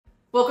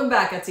Welcome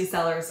back, Etsy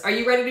sellers. Are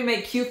you ready to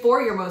make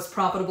Q4 your most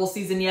profitable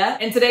season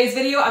yet? In today's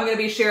video, I'm going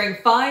to be sharing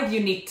 5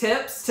 unique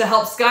tips to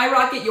help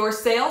skyrocket your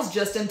sales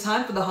just in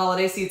time for the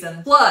holiday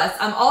season. Plus,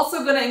 I'm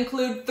also going to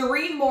include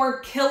 3 more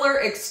killer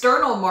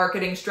external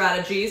marketing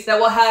strategies that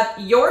will have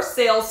your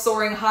sales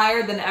soaring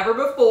higher than ever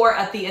before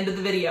at the end of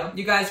the video.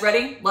 You guys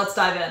ready? Let's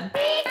dive in.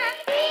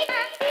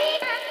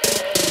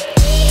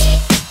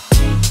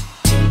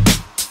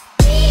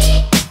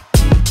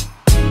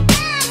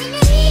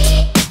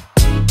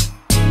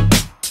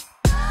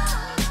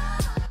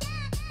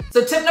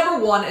 So tip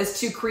number 1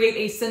 is to create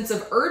a sense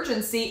of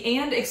urgency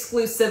and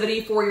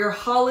exclusivity for your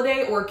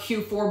holiday or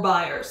Q4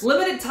 buyers.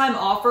 Limited time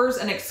offers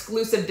and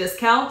exclusive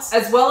discounts,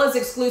 as well as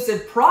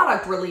exclusive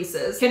product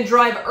releases, can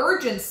drive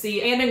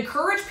urgency and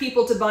encourage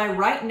people to buy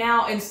right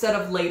now instead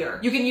of later.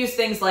 You can use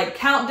things like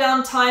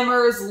countdown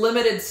timers,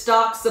 limited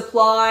stock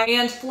supply,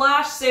 and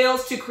flash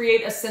sales to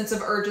create a sense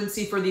of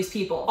urgency for these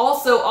people.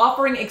 Also,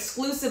 offering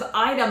exclusive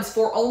items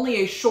for only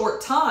a short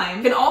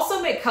time can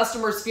also make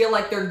customers feel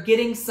like they're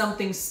getting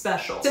something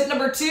special. Tip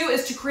number 2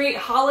 is to create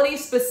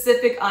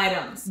holiday-specific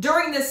items.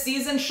 During this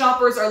season,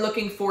 shoppers are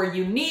looking for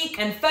unique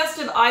and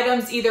festive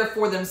items either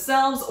for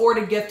themselves or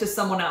to gift to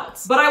someone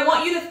else. But I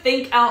want you to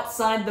think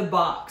outside the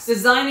box.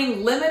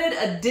 Designing limited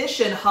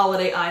edition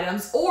holiday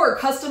items or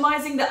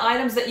customizing the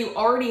items that you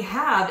already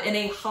have in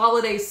a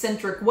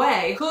holiday-centric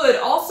way could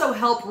also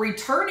help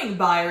returning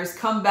buyers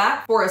come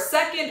back for a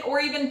second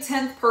or even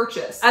 10th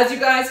purchase. As you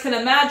guys can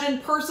imagine,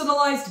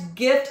 personalized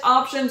gift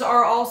options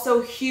are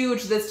also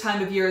huge this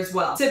time of year as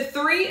well. Tip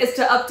 3 is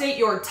to update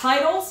your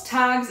titles,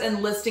 tags,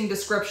 and listing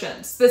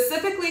descriptions,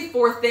 specifically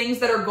for things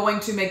that are going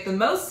to make the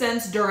most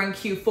sense during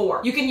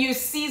Q4. You can use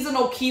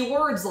seasonal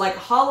keywords like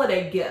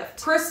holiday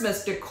gift,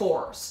 Christmas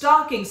decor,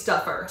 stocking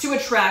stuffer to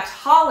attract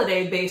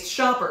holiday-based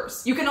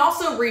shoppers. You can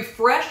also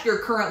refresh your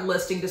current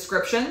listing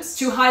descriptions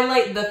to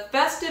highlight the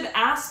festive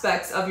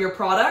aspects of your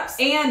products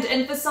and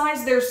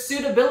emphasize their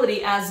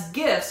suitability as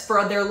gifts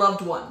for their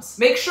loved ones.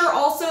 Make sure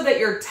also that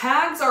your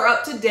tags are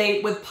up to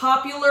date with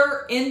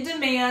popular,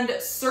 in-demand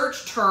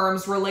search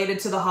terms related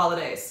to the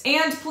holidays.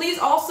 And please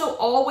also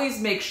always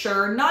make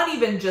sure, not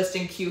even just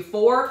in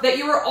Q4, that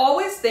you are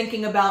always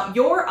thinking about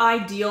your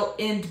ideal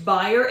end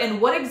buyer and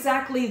what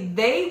exactly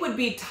they would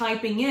be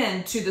typing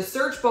in to the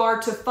search bar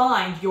to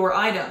find your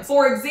items.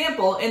 For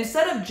example,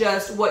 instead of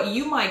just what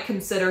you might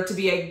consider to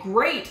be a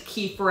great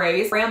key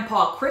phrase,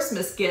 Grandpa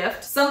Christmas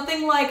gift,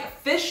 something like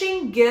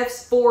fishing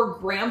gifts for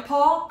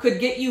Grandpa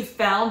could get you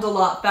found a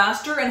lot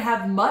faster and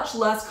have much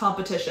less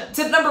competition.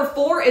 Tip number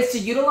 4 is to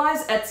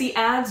utilize Etsy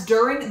ads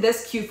during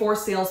this Q4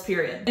 sales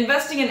period.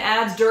 Investing in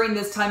ads during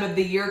this time of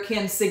the year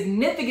can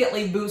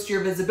significantly boost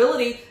your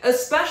visibility,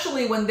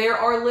 especially when there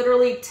are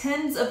literally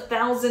tens of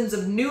thousands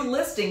of new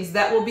listings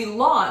that will be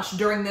launched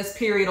during this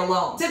period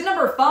alone. Tip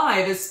number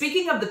 5 is,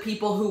 speaking of the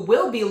people who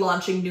will be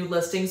launching new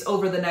listings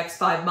over the next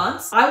 5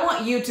 months, I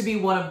want you to be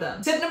one of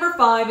them. Tip number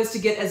 5 is to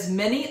get as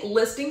many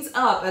listings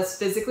up as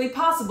physically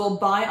possible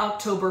by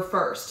October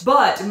 1st.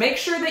 But make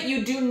sure that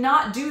you do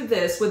not do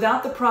this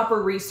without the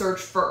proper research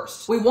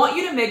first. We want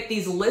you to make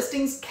these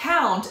listings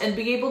count and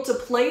be able to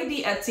play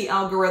the Etsy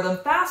algorithm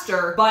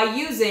faster by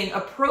using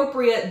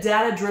appropriate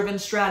data-driven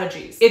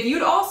strategies. If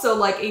you'd also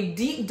like a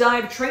deep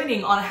dive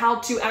training on how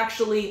to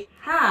actually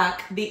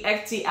hack the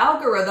Etsy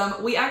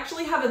algorithm, we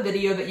actually have a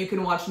video that you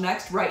can watch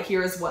next right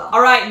here as well.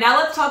 All right, now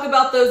let's talk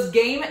about those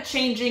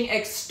game-changing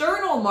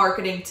external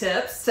marketing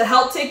tips to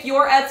help take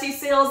your Etsy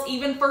sales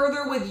even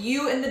further with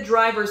you in the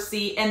driver's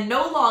seat and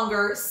no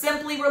longer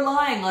simply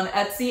relying on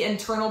Etsy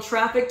internal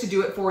traffic to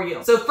do it for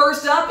you. So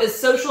first up is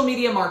social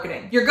media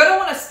marketing. You're going to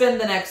want to spend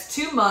the next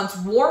 2 months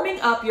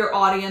warming up your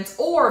audience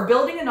or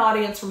building an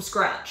audience from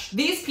scratch.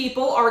 These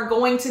people are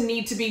going to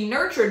need to be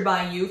nurtured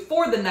by you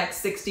for the next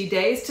 60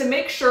 days to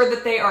make sure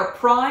that they are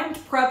primed,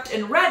 prepped,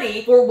 and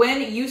ready for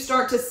when you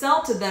start to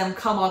sell to them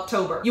come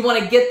October. You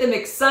want to get them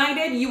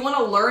excited. You want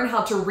to learn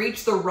how to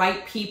reach the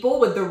right people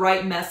with the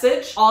right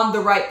message on the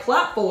right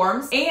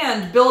platforms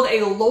and build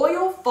a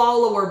loyal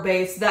follower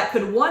base that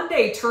could one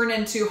day turn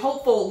into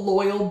hopeful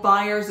loyal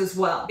buyers as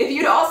well. If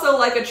you'd also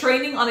like a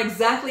training on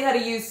exactly how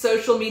to use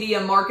social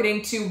media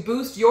marketing to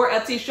boost your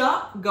Etsy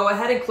shop, go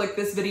ahead and click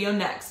this video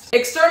next.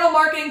 External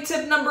marketing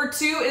tip number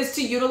 2 is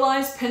to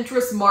utilize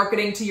Pinterest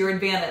marketing to your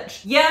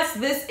advantage. Yes,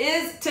 this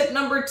is tip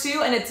number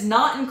 2, and it's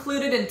not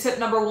included in tip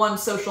number 1,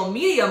 social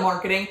media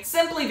marketing,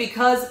 simply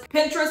because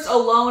Pinterest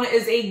alone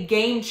is a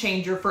game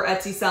changer for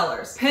Etsy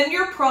sellers. Pin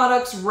your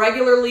products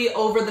regularly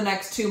over the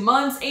next 2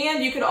 months,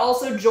 and you could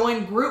also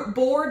join group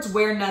boards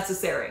where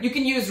necessary. You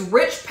can use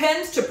rich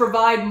pins to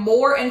provide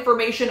more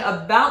information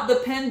about the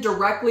pin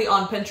directly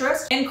on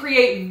Pinterest and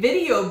create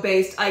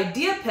video-based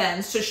idea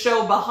pins to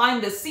show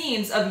behind the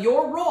scenes of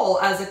your role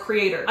as a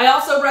creator. I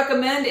also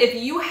recommend, if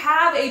you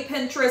have a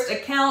Pinterest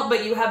account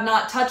but you have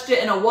not touched touched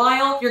it in a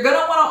while, you're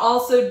gonna wanna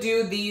also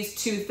do these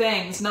two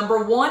things.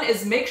 Number one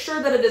is make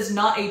sure that it is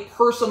not a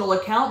personal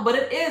account, but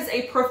it is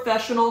a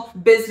professional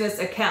business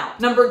account.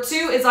 Number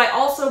two is I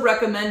also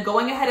recommend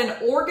going ahead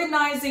and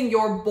organizing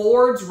your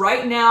boards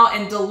right now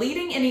and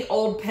deleting any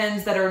old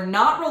pins that are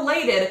not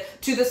related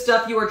to the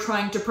stuff you are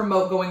trying to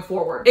promote going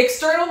forward.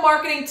 External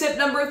marketing tip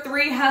number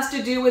 3 has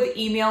to do with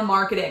email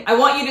marketing. I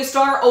want you to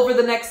start over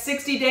the next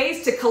 60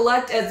 days to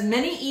collect as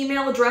many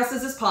email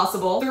addresses as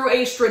possible through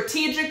a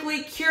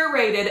strategically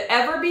curated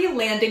EverBee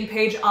landing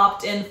page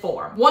opt-in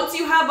form. Once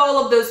you have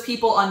all of those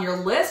people on your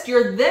list,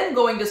 you're then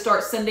going to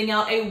start sending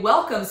out a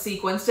welcome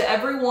sequence to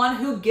everyone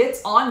who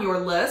gets on your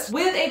list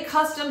with a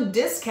custom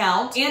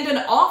discount and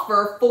an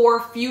offer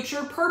for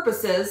future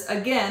purposes,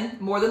 again,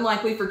 more than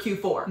likely for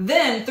Q4.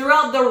 Then,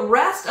 throughout the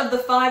rest of the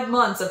 5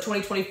 months of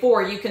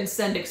 2024, you can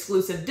send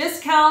exclusive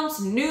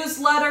discounts,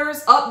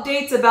 newsletters,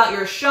 updates about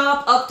your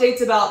shop,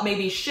 updates about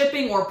maybe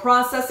shipping or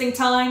processing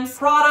times,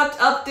 product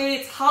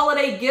updates,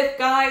 holiday gift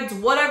guides,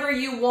 whatever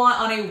you want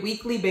on a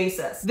weekly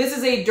basis. This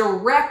is a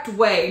direct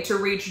way to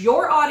reach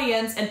your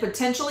audience and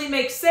potentially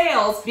make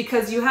sales,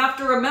 because you have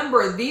to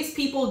remember these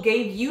people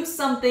gave you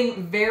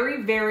something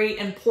very, very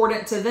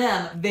important to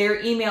them,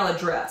 their email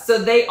address. So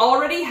they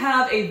already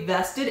have a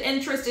vested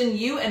interest in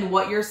you and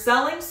what you're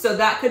selling, so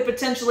that could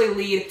potentially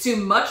lead to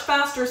much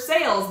faster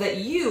sales that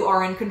you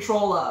are in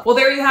control of. Well,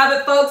 there you have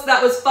it, folks.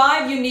 That was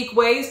 5 unique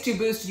ways to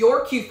boost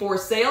your Q4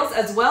 sales,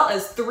 as well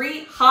as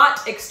 3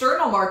 hot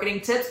external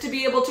marketing tips to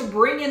be able to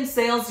bring in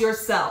sales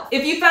yourself.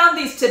 If you found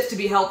these tips to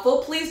be helpful,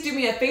 please do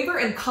me a favor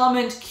and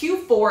comment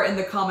Q4 in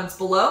the comments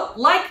below.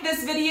 Like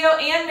this video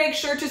and make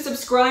sure to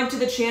subscribe to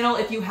the channel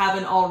if you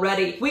haven't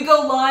already. We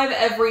go live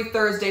every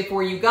Thursday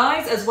for you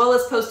guys, as well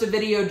as post a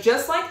video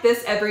just like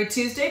this every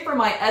Tuesday for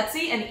my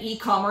Etsy and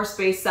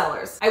e-commerce-based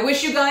sellers. I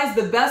wish you guys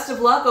the best of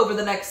luck over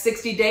the next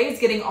 60 days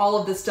getting all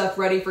of this stuff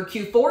ready for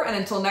Q4, and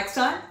until next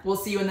time, we'll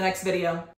see you in the next video.